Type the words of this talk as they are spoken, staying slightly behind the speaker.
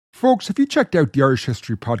Folks, have you checked out the Irish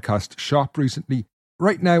History Podcast shop recently?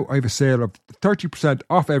 Right now, I have a sale of 30%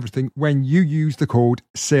 off everything when you use the code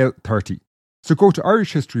SALE30. So go to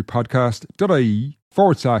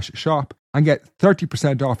irishhistorypodcast.ie/shop and get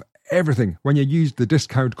 30% off everything when you use the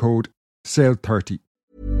discount code SALE30.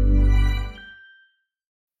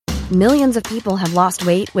 Millions of people have lost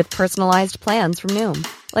weight with personalized plans from Noom.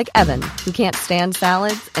 Like Evan, who can't stand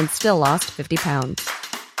salads and still lost 50 pounds.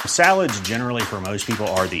 Salads generally for most people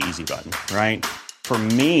are the easy button, right? For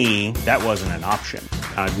me, that wasn't an option.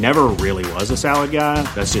 I never really was a salad guy.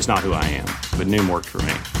 That's just not who I am. But Noom worked for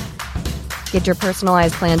me. Get your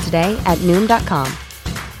personalized plan today at Noom.com.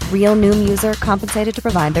 Real Noom user compensated to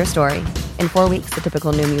provide their story. In 4 weeks, the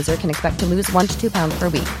typical Noom user can expect to lose 1 to 2 pounds per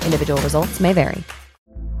week. Individual results may vary.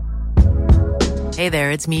 Hey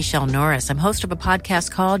there, it's Michelle Norris. I'm host of a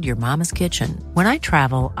podcast called Your Mama's Kitchen. When I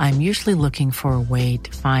travel, I'm usually looking for a way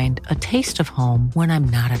to find a taste of home when I'm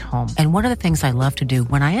not at home. And one of the things I love to do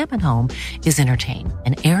when I am at home is entertain.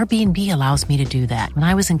 And Airbnb allows me to do that. When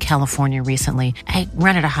I was in California recently, I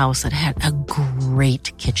rented a house that had a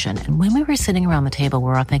great kitchen. And when we were sitting around the table, we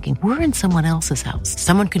were all thinking, we're in someone else's house.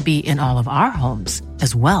 Someone could be in all of our homes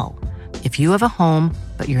as well. If you have a home,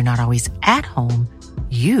 but you're not always at home,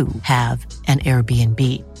 you have an Airbnb.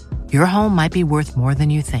 Your home might be worth more than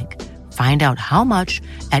you think. Find out how much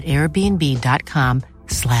at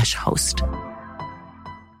airbnb.com/host.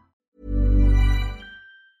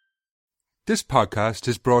 This podcast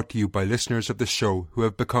is brought to you by listeners of the show who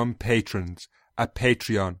have become patrons at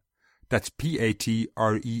Patreon. That's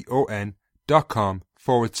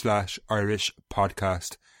patreon.com/Irish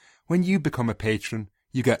podcast. When you become a patron,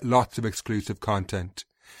 you get lots of exclusive content.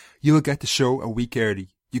 You'll get the show a week early.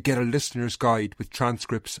 You get a listener's guide with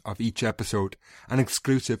transcripts of each episode, an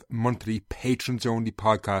exclusive monthly patrons-only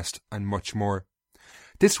podcast, and much more.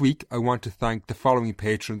 This week, I want to thank the following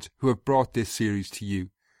patrons who have brought this series to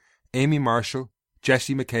you: Amy Marshall,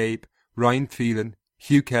 Jesse McCabe, Ryan Phelan,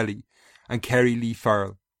 Hugh Kelly, and Kerry Lee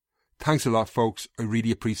Farrell. Thanks a lot, folks. I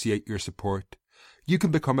really appreciate your support. You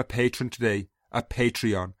can become a patron today at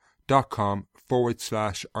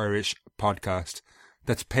patreon.com/Irish podcast.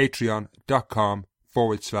 That's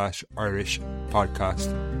patreon.com/Irish podcast.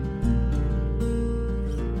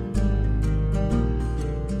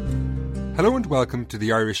 Hello and welcome to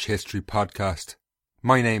the Irish History Podcast.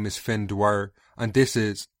 My name is Finn Dwyer and this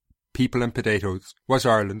is People and Potatoes. Was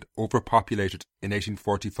Ireland overpopulated in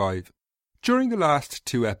 1845? During the last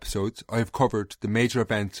 2 episodes, I have covered the major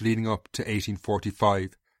events leading up to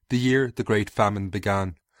 1845, the year the Great Famine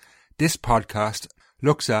began. This podcast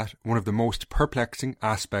looks at one of the most perplexing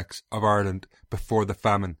aspects of Ireland before the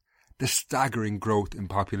famine, the staggering growth in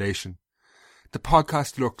population. The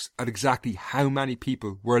podcast looks at exactly how many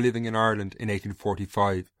people were living in Ireland in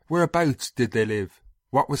 1845. Whereabouts did they live?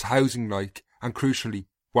 What was housing like? And crucially,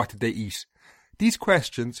 what did they eat? These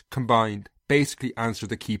questions combined basically answer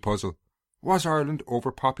the key puzzle. Was Ireland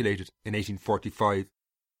overpopulated in 1845?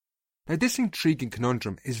 Now, this intriguing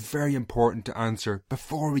conundrum is very important to answer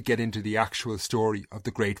before we get into the actual story of the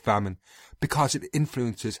Great Famine, because it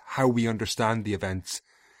influences how we understand the events.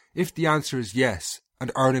 If the answer is yes,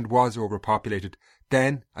 and Ireland was overpopulated,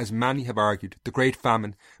 then, as many have argued, the Great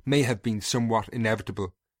Famine may have been somewhat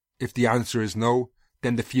inevitable. If the answer is no,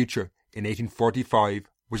 then the future in 1845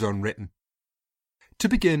 was unwritten. To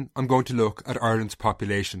begin, I'm going to look at Ireland's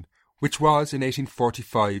population, which was in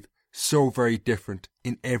 1845 so very different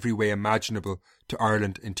in every way imaginable to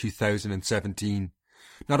Ireland in 2017.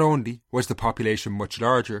 Not only was the population much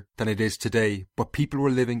larger than it is today, but people were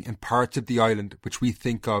living in parts of the island which we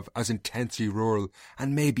think of as intensely rural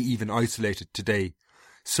and maybe even isolated today.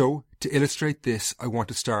 So, to illustrate this, I want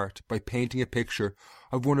to start by painting a picture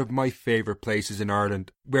of one of my favourite places in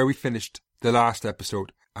Ireland, where we finished the last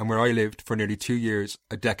episode and where I lived for nearly 2 years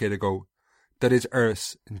a decade ago. That is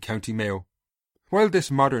Erris in County Mayo. While this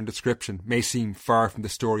modern description may seem far from the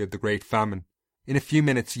story of the Great Famine, in a few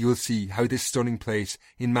minutes you'll see how this stunning place,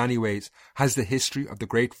 in many ways, has the history of the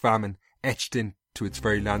Great Famine etched into its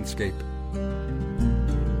very landscape.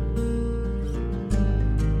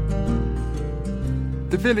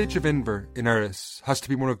 The village of Inver in Erris has to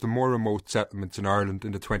be one of the more remote settlements in Ireland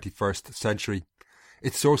in the 21st century.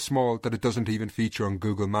 It's so small that it doesn't even feature on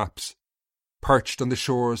Google Maps. Perched on the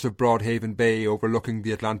shores of Broadhaven Bay overlooking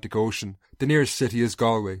the Atlantic Ocean, the nearest city is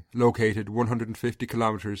Galway, located 150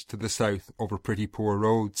 kilometres to the south over pretty poor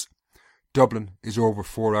roads. Dublin is over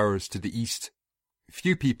 4 hours to the east.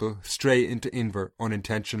 Few people stray into Inver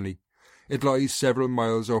unintentionally. It lies several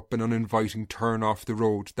miles up an uninviting turn off the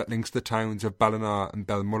road that links the towns of Ballina and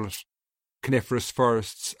Belmullet. Coniferous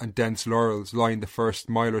forests and dense laurels line the first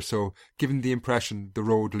mile or so, giving the impression the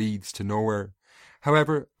road leads to nowhere.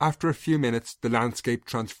 However, after a few minutes the landscape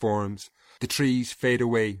transforms. The trees fade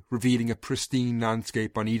away, revealing a pristine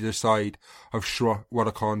landscape on either side of Shrua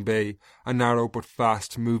Wadacán Bay, a narrow but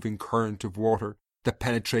fast-moving current of water that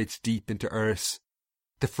penetrates deep into Earth.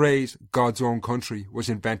 The phrase God's own country was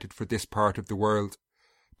invented for this part of the world.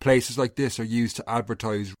 Places like this are used to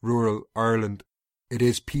advertise rural Ireland. It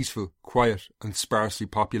is peaceful, quiet and sparsely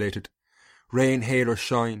populated. Rain, hail or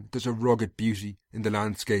shine, there's a rugged beauty in the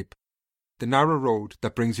landscape. The narrow road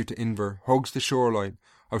that brings you to Inver hugs the shoreline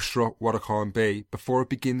of Shrua Wadacán Bay before it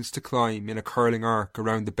begins to climb in a curling arc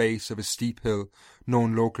around the base of a steep hill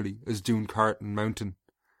known locally as Dooncarton Mountain.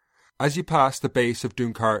 As you pass the base of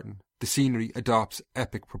Dooncarton, the scenery adopts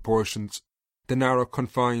epic proportions. The narrow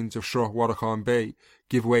confines of Shrua Wadacán Bay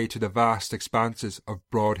give way to the vast expanses of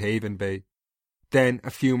Broadhaven Bay. Then, a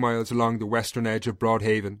few miles along the western edge of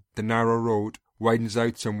Broadhaven, the narrow road widens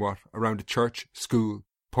out somewhat around a church, school,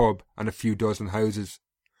 pub and a few dozen houses.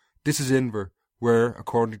 This is Inver, where,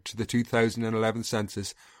 according to the 2011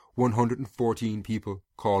 census, 114 people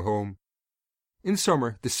call home. In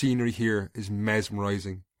summer, the scenery here is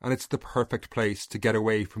mesmerising, and it's the perfect place to get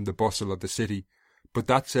away from the bustle of the city. But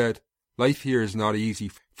that said, life here is not easy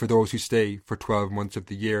for those who stay for 12 months of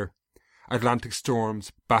the year. Atlantic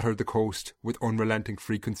storms batter the coast with unrelenting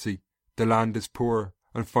frequency. The land is poor,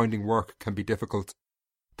 and finding work can be difficult.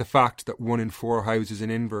 The fact that 1 in 4 houses in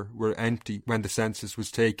Inver were empty when the census was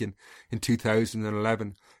taken in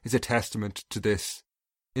 2011 is a testament to this.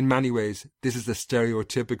 In many ways, this is a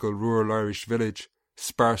stereotypical rural Irish village,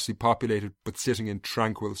 sparsely populated but sitting in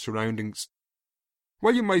tranquil surroundings.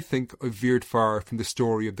 While you might think I've veered far from the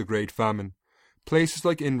story of the Great Famine, places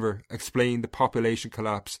like Inver explain the population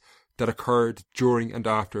collapse that occurred during and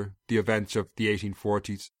after the events of the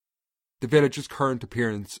 1840s. The village's current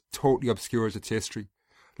appearance totally obscures its history.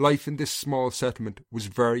 Life in this small settlement was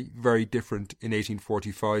very, very different in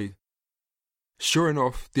 1845. Sure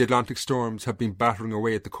enough, the Atlantic storms have been battering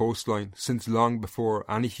away at the coastline since long before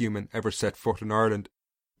any human ever set foot in Ireland.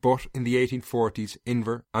 But in the 1840s,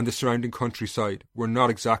 Inver and the surrounding countryside were not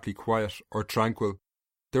exactly quiet or tranquil.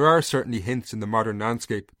 There are certainly hints in the modern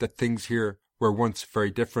landscape that things here were once very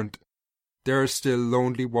different. There are still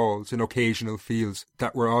lonely walls and occasional fields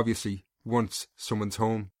that were obviously once someone's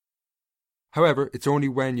home. However, it's only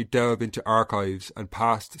when you delve into archives and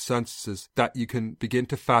past censuses that you can begin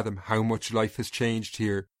to fathom how much life has changed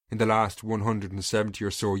here in the last 170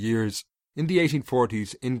 or so years. In the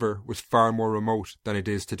 1840s, Inver was far more remote than it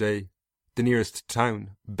is today. The nearest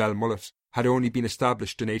town, Belmullet, had only been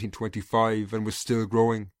established in 1825 and was still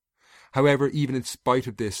growing. However, even in spite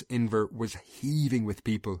of this, Inver was heaving with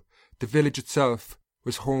people. The village itself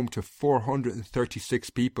was home to 436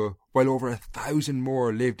 people, while over 1,000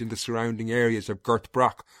 more lived in the surrounding areas of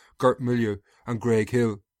Gertbrack, Gertmuller and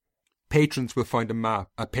Graighill. Patrons will find a map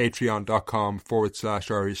at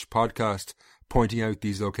patreon.com/Irish podcast pointing out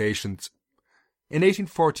these locations. In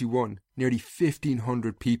 1841, nearly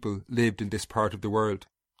 1,500 people lived in this part of the world.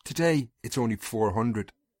 Today, it's only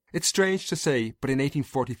 400. It's strange to say, but in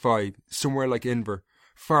 1845, somewhere like Inver,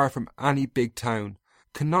 far from any big town,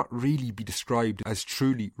 cannot really be described as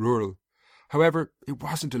truly rural. However, it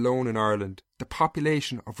wasn't alone in Ireland. The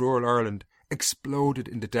population of rural Ireland exploded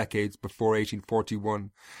in the decades before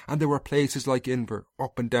 1841, and there were places like Inver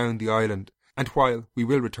up and down the island. And while we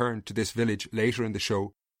will return to this village later in the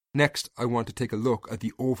show, next I want to take a look at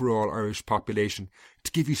the overall Irish population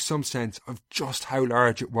to give you some sense of just how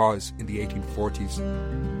large it was in the 1840s.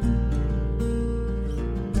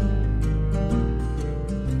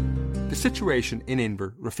 The situation in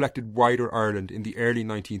Inver reflected wider Ireland in the early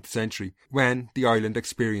 19th century, when the island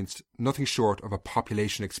experienced nothing short of a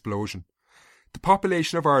population explosion. The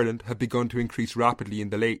population of Ireland had begun to increase rapidly in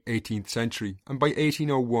the late 18th century, and by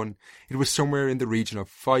 1801 it was somewhere in the region of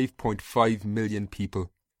 5.5 million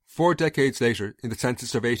people. 4 decades later, in the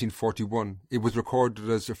census of 1841, it was recorded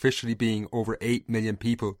as officially being over 8 million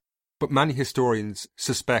people, but many historians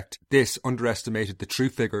suspect this underestimated the true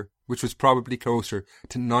figure, which was probably closer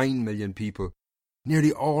to 9 million people.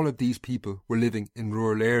 Nearly all of these people were living in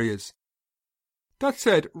rural areas. That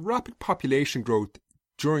said, rapid population growth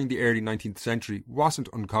during the early 19th century wasn't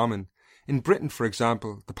uncommon. In Britain, for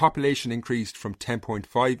example, the population increased from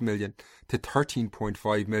 10.5 million to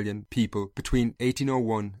 13.5 million people between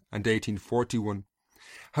 1801 and 1841.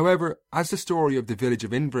 However, as the story of the village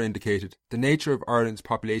of Inver indicated, the nature of Ireland's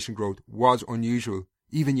population growth was unusual,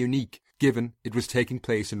 even unique, given it was taking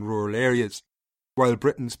place in rural areas. While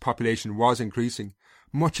Britain's population was increasing,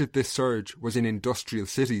 much of this surge was in industrial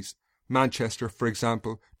cities. Manchester, for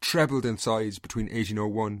example, trebled in size between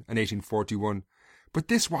 1801 and 1841. But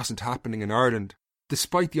this wasn't happening in Ireland.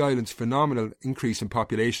 Despite the island's phenomenal increase in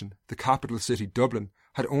population, the capital city, Dublin,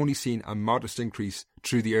 had only seen a modest increase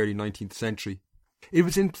through the early 19th century. It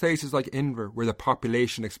was in places like Inver where the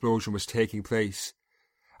population explosion was taking place,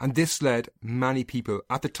 and this led many people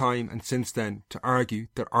at the time and since then to argue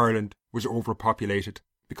that Ireland was overpopulated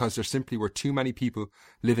because there simply were too many people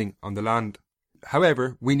living on the land.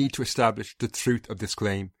 However, we need to establish the truth of this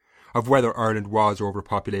claim, of whether Ireland was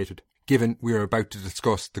overpopulated, given we are about to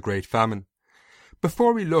discuss the Great Famine.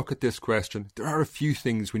 Before we look at this question, there are a few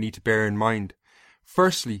things we need to bear in mind.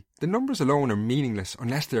 Firstly, the numbers alone are meaningless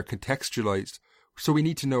unless they are contextualised, so we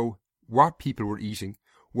need to know what people were eating.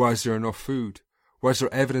 Was there enough food? Was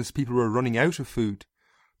there evidence people were running out of food?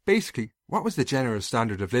 Basically, what was the general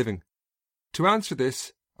standard of living? To answer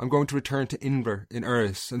this, I'm going to return to Inver in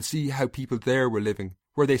Erris and see how people there were living.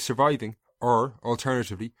 Were they surviving, or,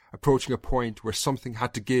 alternatively, approaching a point where something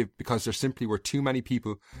had to give because there simply were too many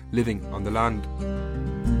people living on the land?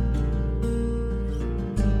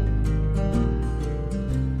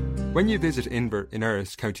 When you visit Inver in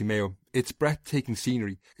Erris, County Mayo, its breathtaking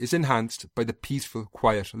scenery is enhanced by the peaceful,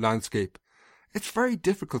 quiet landscape. It's very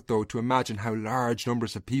difficult, though, to imagine how large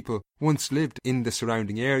numbers of people once lived in the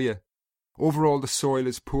surrounding area. Overall, the soil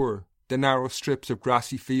is poor. The narrow strips of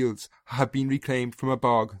grassy fields have been reclaimed from a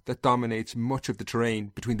bog that dominates much of the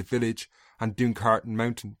terrain between the village and Dooncarton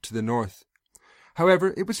Mountain to the north.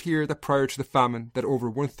 However, it was here that prior to the famine that over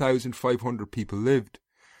 1,500 people lived.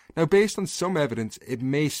 Now, based on some evidence, it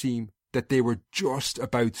may seem that they were just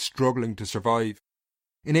about struggling to survive.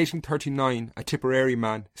 In 1839, a Tipperary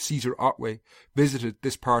man, Caesar Otway, visited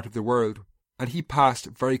this part of the world, and he passed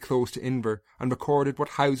very close to Inver and recorded what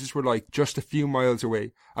houses were like just a few miles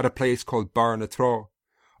away at a place called Barnatraw.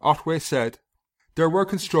 Otway said, "There were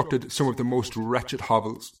constructed some of the most wretched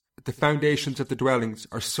hovels. The foundations of the dwellings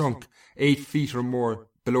are sunk 8 feet or more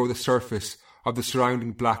below the surface of the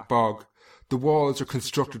surrounding black bog. The walls are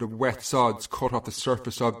constructed of wet sods cut off the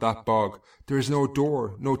surface of that bog. There is no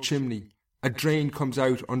door, no chimney. A drain comes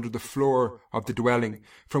out under the floor of the dwelling,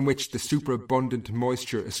 from which the superabundant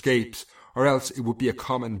moisture escapes, or else it would be a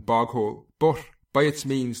common bog hole. But, by its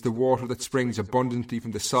means, the water that springs abundantly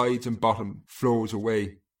from the sides and bottom flows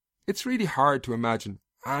away." It's really hard to imagine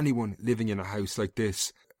anyone living in a house like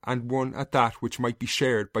this, and one at that which might be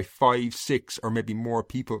shared by 5, 6 or maybe more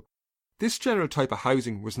people. This general type of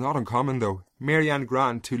housing was not uncommon, though. Mary Ann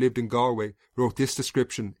Grant, who lived in Galway, wrote this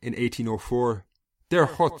description in 1804. "Their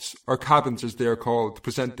huts, or cabins as they are called,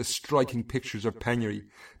 present the striking pictures of penury.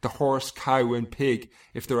 The horse, cow and pig,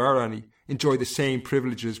 if there are any, enjoy the same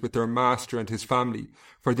privileges with their master and his family,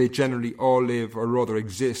 for they generally all live or rather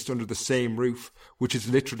exist under the same roof, which is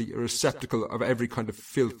literally a receptacle of every kind of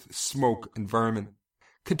filth, smoke and vermin."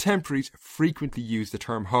 Contemporaries frequently use the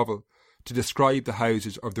term hovel to describe the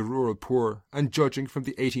houses of the rural poor, and judging from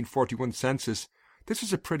the 1841 census, this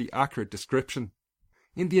was a pretty accurate description.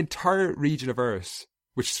 In the entire region of Erris,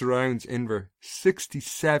 which surrounds Inver,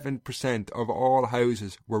 67% of all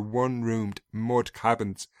houses were one-roomed mud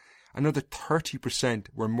cabins. Another 30%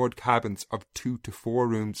 were mud cabins of 2 to 4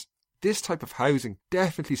 rooms. This type of housing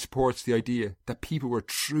definitely supports the idea that people were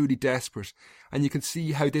truly desperate, and you can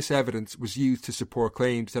see how this evidence was used to support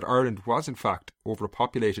claims that Ireland was in fact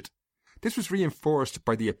overpopulated. This was reinforced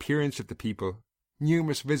by the appearance of the people.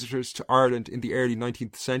 Numerous visitors to Ireland in the early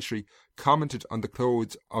 19th century commented on the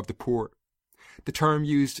clothes of the poor. The term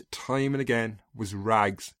used time and again was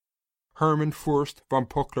rags. Hermann Furst von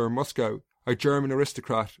Puckler-Muskau, a German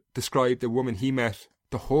aristocrat, described a woman he met.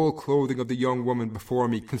 "The whole clothing of the young woman before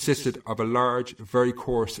me consisted of a large, very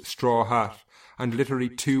coarse straw hat, and literally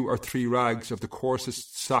 2 or 3 rags of the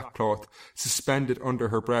coarsest sackcloth suspended under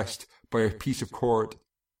her breast by a piece of cord."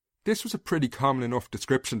 This was a pretty common enough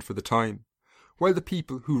description for the time. While the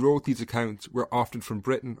people who wrote these accounts were often from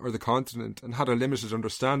Britain or the continent and had a limited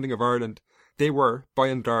understanding of Ireland, they were, by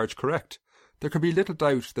and large, correct. There can be little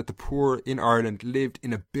doubt that the poor in Ireland lived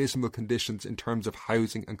in abysmal conditions in terms of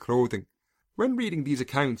housing and clothing. When reading these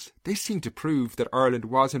accounts, they seem to prove that Ireland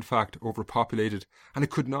was in fact overpopulated, and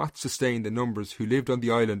it could not sustain the numbers who lived on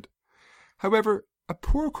the island. However, a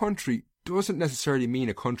poor country doesn't necessarily mean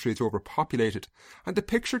a country is overpopulated, and the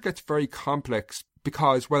picture gets very complex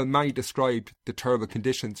because while many described the terrible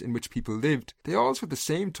conditions in which people lived, they also at the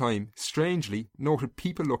same time, strangely, noted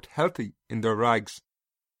people looked healthy in their rags.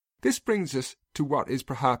 This brings us to what is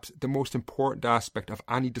perhaps the most important aspect of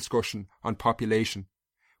any discussion on population,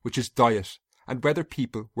 which is diet, and whether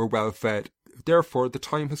people were well fed. Therefore, the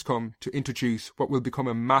time has come to introduce what will become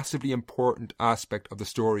a massively important aspect of the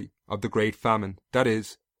story of the Great Famine, that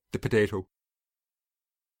is, the potato.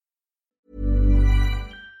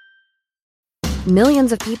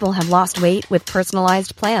 Millions of people have lost weight with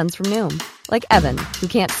personalized plans from Noom. Like Evan, who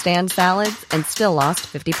can't stand salads and still lost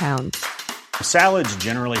 50 pounds. Salads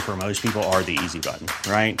generally for most people are the easy button,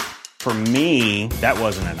 right? For me, that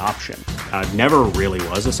wasn't an option. I never really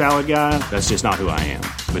was a salad guy. That's just not who I am.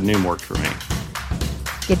 But Noom worked for me.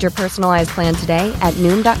 Get your personalized plan today at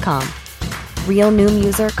Noom.com. Real Noom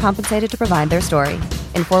user compensated to provide their story.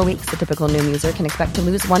 In 4 weeks, the typical Noom user can expect to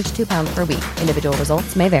lose 1 to 2 pounds per week. Individual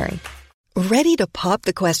results may vary. Ready to pop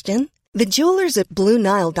the question? The jewelers at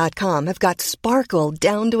BlueNile.com have got sparkle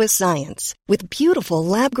down to a science with beautiful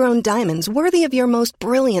lab-grown diamonds worthy of your most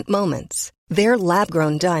brilliant moments. Their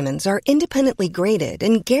lab-grown diamonds are independently graded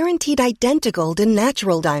and guaranteed identical to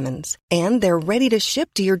natural diamonds, and they're ready to ship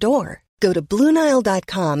to your door. Go to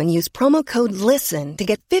BlueNile.com and use promo code LISTEN to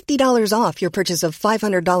get $50 off your purchase of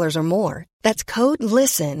 $500 or more. That's code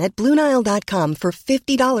LISTEN at BlueNile.com for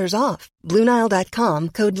 $50 off. BlueNile.com,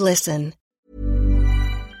 code LISTEN.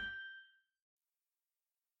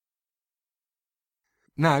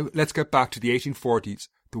 Now, let's get back to the 1840s,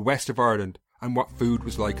 the west of Ireland, and what food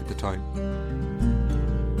was like at the time.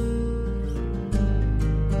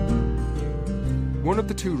 One of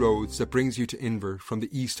the two roads that brings you to Inver from the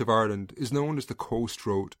east of Ireland is known as the Coast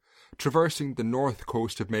Road, traversing the north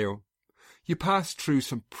coast of Mayo. You pass through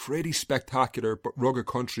some pretty spectacular but rugged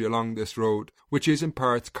country along this road, which is in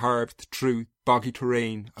parts carved through boggy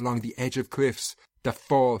terrain along the edge of cliffs that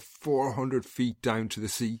fall 400 feet down to the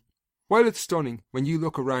sea. While it's stunning, when you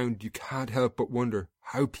look around you can't help but wonder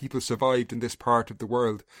how people survived in this part of the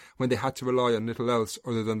world when they had to rely on little else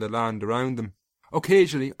other than the land around them.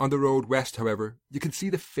 Occasionally on the road west, however, you can see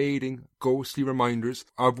the fading, ghostly reminders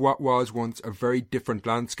of what was once a very different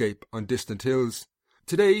landscape on distant hills.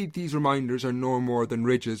 Today these reminders are no more than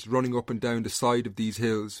ridges running up and down the side of these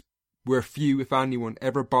hills, where few, if anyone,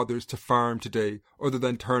 ever bothers to farm today other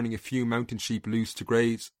than turning a few mountain sheep loose to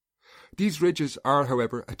graze. These ridges are,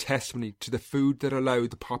 however, a testimony to the food that allowed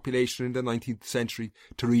the population in the 19th century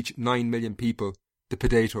to reach 9 million people, the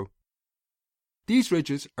potato. These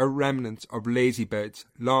ridges are remnants of lazy beds,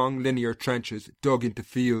 long linear trenches dug into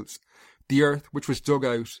fields. The earth which was dug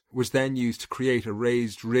out was then used to create a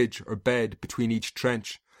raised ridge or bed between each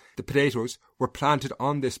trench. The potatoes were planted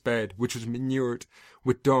on this bed, which was manured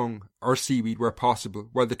with dung or seaweed where possible,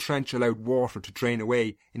 while the trench allowed water to drain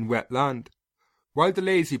away in wet land. While the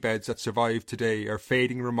lazy beds that survive today are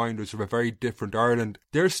fading reminders of a very different Ireland,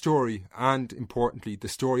 their story, and importantly the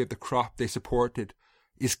story of the crop they supported,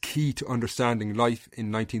 is key to understanding life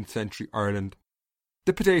in 19th century Ireland.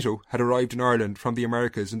 The potato had arrived in Ireland from the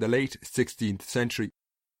Americas in the late 16th century.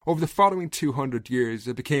 Over the following 200 years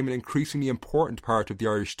it became an increasingly important part of the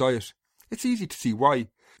Irish diet. It's easy to see why.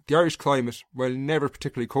 The Irish climate, while never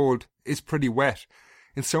particularly cold, is pretty wet.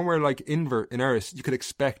 In somewhere like Inver in Erris, you could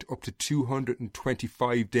expect up to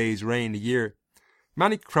 225 days rain a year.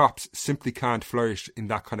 Many crops simply can't flourish in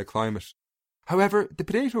that kind of climate. However, the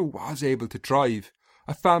potato was able to thrive.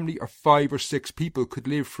 A family of 5 or 6 people could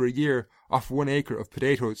live for a year off 1 acre of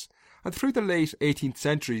potatoes, and through the late 18th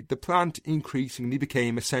century the plant increasingly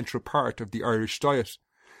became a central part of the Irish diet.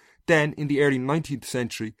 Then, in the early 19th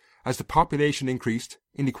century, as the population increased,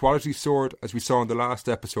 inequality soared, as we saw in the last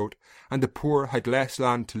episode, and the poor had less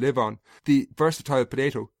land to live on, the versatile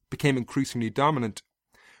potato became increasingly dominant.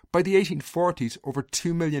 By the 1840s, over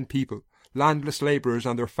 2 million people, landless labourers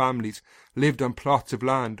and their families, lived on plots of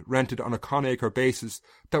land rented on a con-acre basis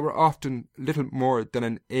that were often little more than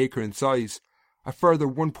an acre in size. A further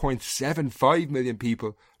 1.75 million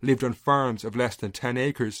people lived on farms of less than 10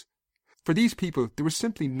 acres. For these people, there was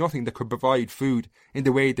simply nothing that could provide food in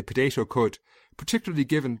the way the potato could, particularly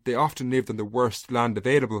given they often lived on the worst land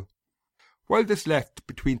available. While this left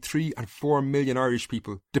between 3 and 4 million Irish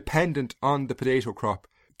people dependent on the potato crop,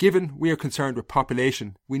 given we are concerned with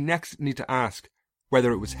population, we next need to ask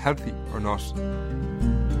whether it was healthy or not.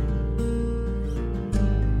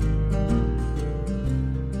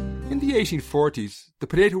 In the 1840s, the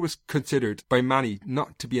potato was considered by many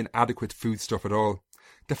not to be an adequate foodstuff at all.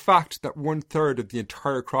 The fact that 1/3 of the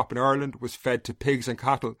entire crop in Ireland was fed to pigs and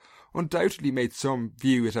cattle undoubtedly made some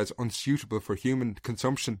view it as unsuitable for human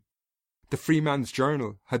consumption. The Freeman's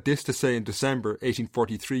Journal had this to say in December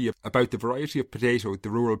 1843 about the variety of potato the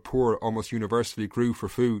rural poor almost universally grew for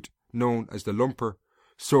food, known as the lumper,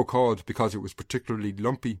 so called because it was particularly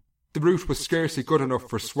lumpy. The root was scarcely good enough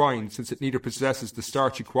for swine, since it neither possesses the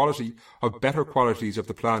starchy quality of better qualities of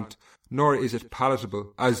the plant, nor is it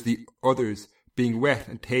palatable as the others, being wet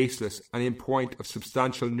and tasteless, and in point of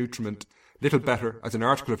substantial nutriment, little better as an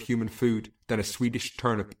article of human food than a Swedish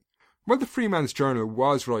turnip. While the Freeman's Journal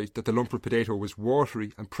was right that the lumper potato was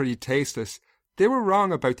watery and pretty tasteless, they were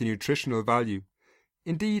wrong about the nutritional value.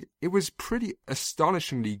 Indeed, it was pretty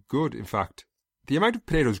astonishingly good, in fact. The amount of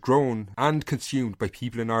potatoes grown and consumed by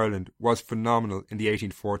people in Ireland was phenomenal in the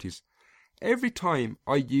 1840s. Every time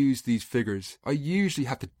I use these figures, I usually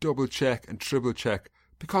have to double check and triple check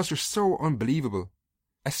because they're so unbelievable.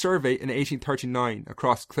 A survey in 1839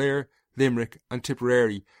 across Clare, Limerick and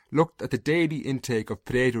Tipperary looked at the daily intake of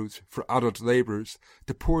potatoes for adult labourers,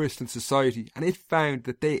 the poorest in society, and it found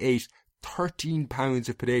that they ate 13 pounds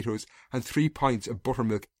of potatoes and 3 pints of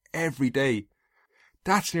buttermilk every day.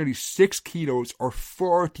 That's nearly 6 kilos or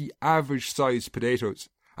 40 average sized potatoes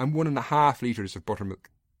and 1.5 litres of buttermilk.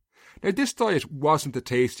 Now this diet wasn't the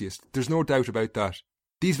tastiest, there's no doubt about that.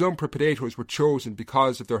 These lumper potatoes were chosen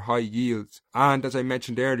because of their high yields, and as I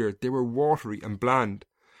mentioned earlier, they were watery and bland.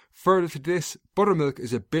 Further to this, buttermilk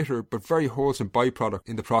is a bitter but very wholesome byproduct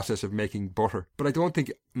in the process of making butter, but I don't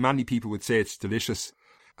think many people would say it's delicious.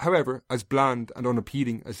 However, as bland and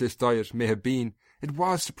unappealing as this diet may have been, it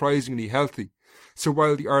was surprisingly healthy. So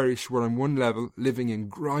while the Irish were on one level living in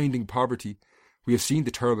grinding poverty, we have seen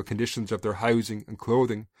the terrible conditions of their housing and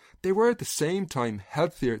clothing, they were at the same time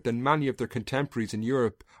healthier than many of their contemporaries in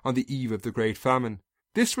Europe on the eve of the Great Famine.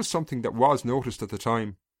 This was something that was noticed at the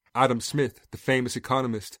time. Adam Smith, the famous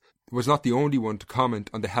economist, was not the only one to comment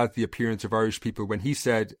on the healthy appearance of Irish people when he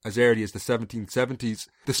said, as early as the 1770s,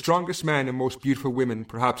 the strongest men and most beautiful women,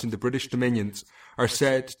 perhaps in the British dominions, are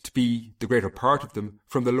said to be, the greater part of them,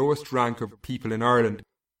 from the lowest rank of people in Ireland.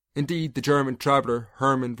 Indeed, the German traveller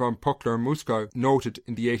Hermann von Pückler-Muskau noted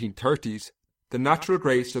in the 1830s the natural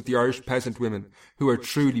grace of the Irish peasant women, who are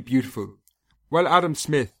truly beautiful. While Adam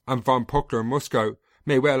Smith and von Pückler-Muskau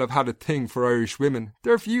may well have had a thing for Irish women,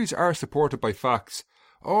 their views are supported by facts.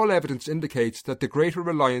 All evidence indicates that the greater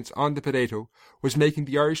reliance on the potato was making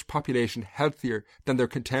the Irish population healthier than their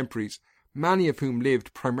contemporaries, many of whom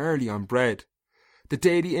lived primarily on bread. The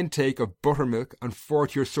daily intake of buttermilk and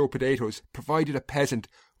 40 or so potatoes provided a peasant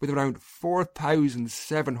with around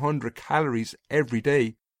 4,700 calories every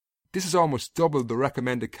day. This is almost double the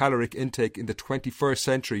recommended caloric intake in the 21st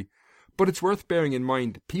century, but it's worth bearing in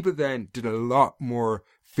mind people then did a lot more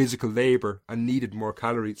physical labour and needed more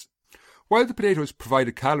calories. While the potatoes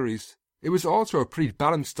provided calories, it was also a pretty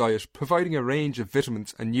balanced diet, providing a range of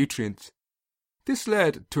vitamins and nutrients. This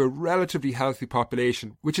led to a relatively healthy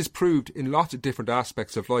population, which is proved in lots of different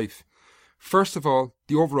aspects of life. First of all,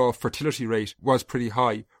 the overall fertility rate was pretty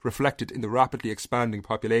high, reflected in the rapidly expanding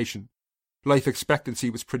population. Life expectancy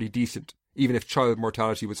was pretty decent, even if child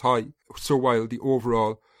mortality was high, so while the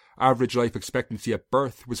overall average life expectancy at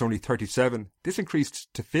birth was only 37, this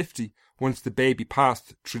increased to 50 once the baby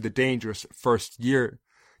passed through the dangerous first year.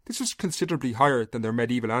 This was considerably higher than their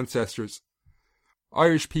medieval ancestors.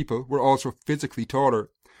 Irish people were also physically taller.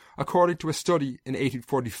 According to a study in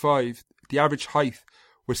 1845, the average height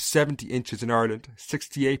was 70 inches in Ireland,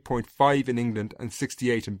 68.5 in England and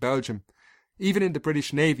 68 in Belgium. Even in the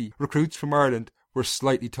British Navy, recruits from Ireland were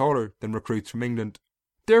slightly taller than recruits from England.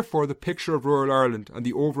 Therefore, the picture of rural Ireland and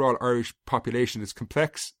the overall Irish population is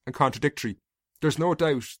complex and contradictory. There's no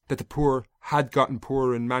doubt that the poor had gotten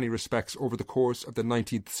poorer in many respects over the course of the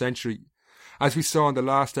 19th century. As we saw in the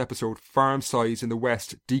last episode, farm size in the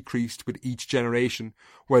West decreased with each generation,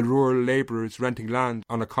 while rural labourers renting land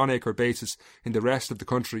on a con-acre basis in the rest of the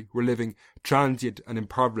country were living transient and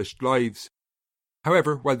impoverished lives.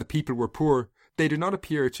 However, while the people were poor, they do not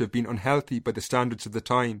appear to have been unhealthy by the standards of the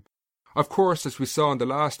time. Of course, as we saw in the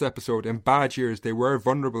last episode, in bad years they were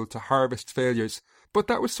vulnerable to harvest failures, but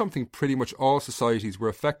that was something pretty much all societies were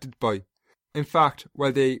affected by. In fact,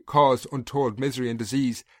 while they caused untold misery and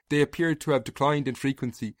disease, they appeared to have declined in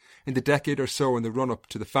frequency in the decade or so in the run-up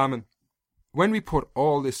to the famine. When we put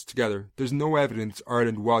all this together, there's no evidence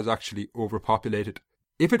Ireland was actually overpopulated.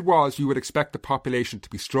 If it was, you would expect the population to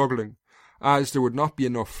be struggling, as there would not be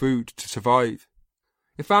enough food to survive.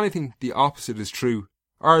 If anything, the opposite is true.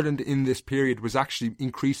 Ireland in this period was actually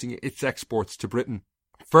increasing its exports to Britain.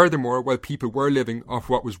 Furthermore, while people were living off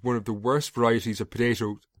what was one of the worst varieties of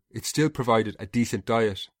potatoes, it still provided a decent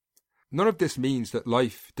diet. None of this means that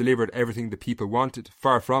life delivered everything the people wanted,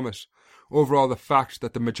 far from it. Overall, the fact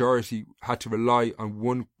that the majority had to rely on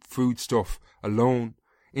one foodstuff alone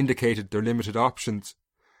indicated their limited options.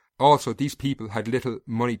 Also, these people had little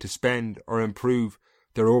money to spend or improve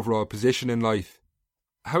their overall position in life.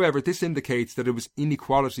 However, this indicates that it was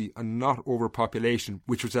inequality and not overpopulation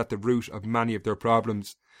which was at the root of many of their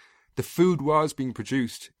problems. The food was being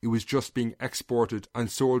produced, it was just being exported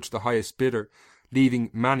and sold to the highest bidder,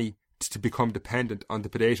 leaving many to become dependent on the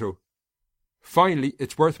potato. Finally,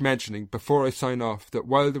 it's worth mentioning before I sign off that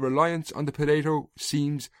while the reliance on the potato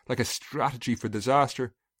seems like a strategy for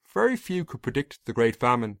disaster, very few could predict the Great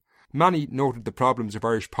Famine. Many noted the problems of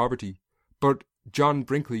Irish poverty, but John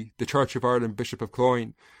Brinkley, the Church of Ireland Bishop of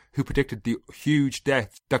Cloyne, who predicted the huge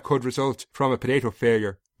death that could result from a potato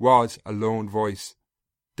failure, was a lone voice.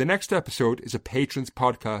 The next episode is a patrons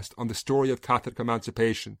podcast on the story of Catholic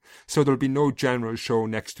emancipation, so there will be no general show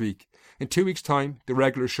next week. In 2 weeks' time, the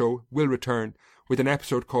regular show will return with an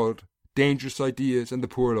episode called Dangerous Ideas and the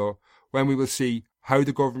Poor Law, when we will see how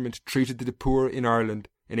the government treated the poor in Ireland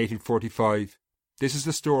in 1845. This is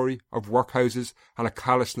the story of workhouses and a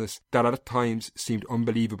callousness that at times seemed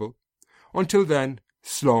unbelievable. Until then,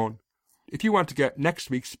 Slán. If you want to get next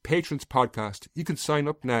week's Patrons podcast, you can sign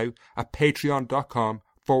up now at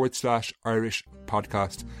patreon.com/Irish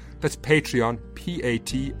podcast. That's Patreon,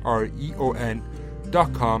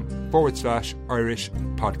 patreon.com/Irish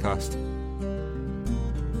podcast.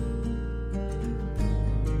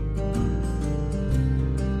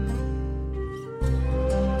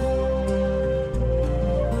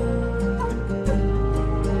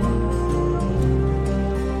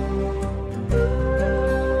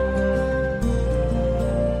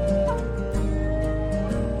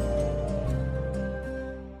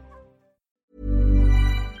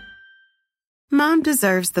 Mom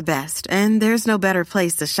deserves the best, and there's no better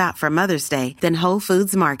place to shop for Mother's Day than Whole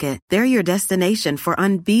Foods Market. They're your destination for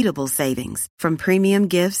unbeatable savings, from premium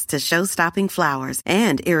gifts to show-stopping flowers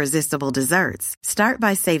and irresistible desserts. Start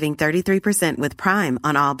by saving 33% with Prime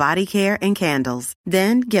on all body care and candles.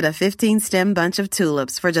 Then get a 15-stem bunch of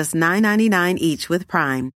tulips for just $9.99 each with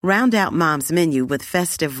Prime. Round out Mom's menu with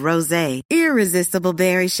festive rosé, irresistible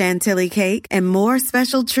berry chantilly cake, and more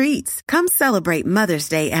special treats. Come celebrate Mother's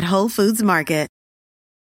Day at Whole Foods Market.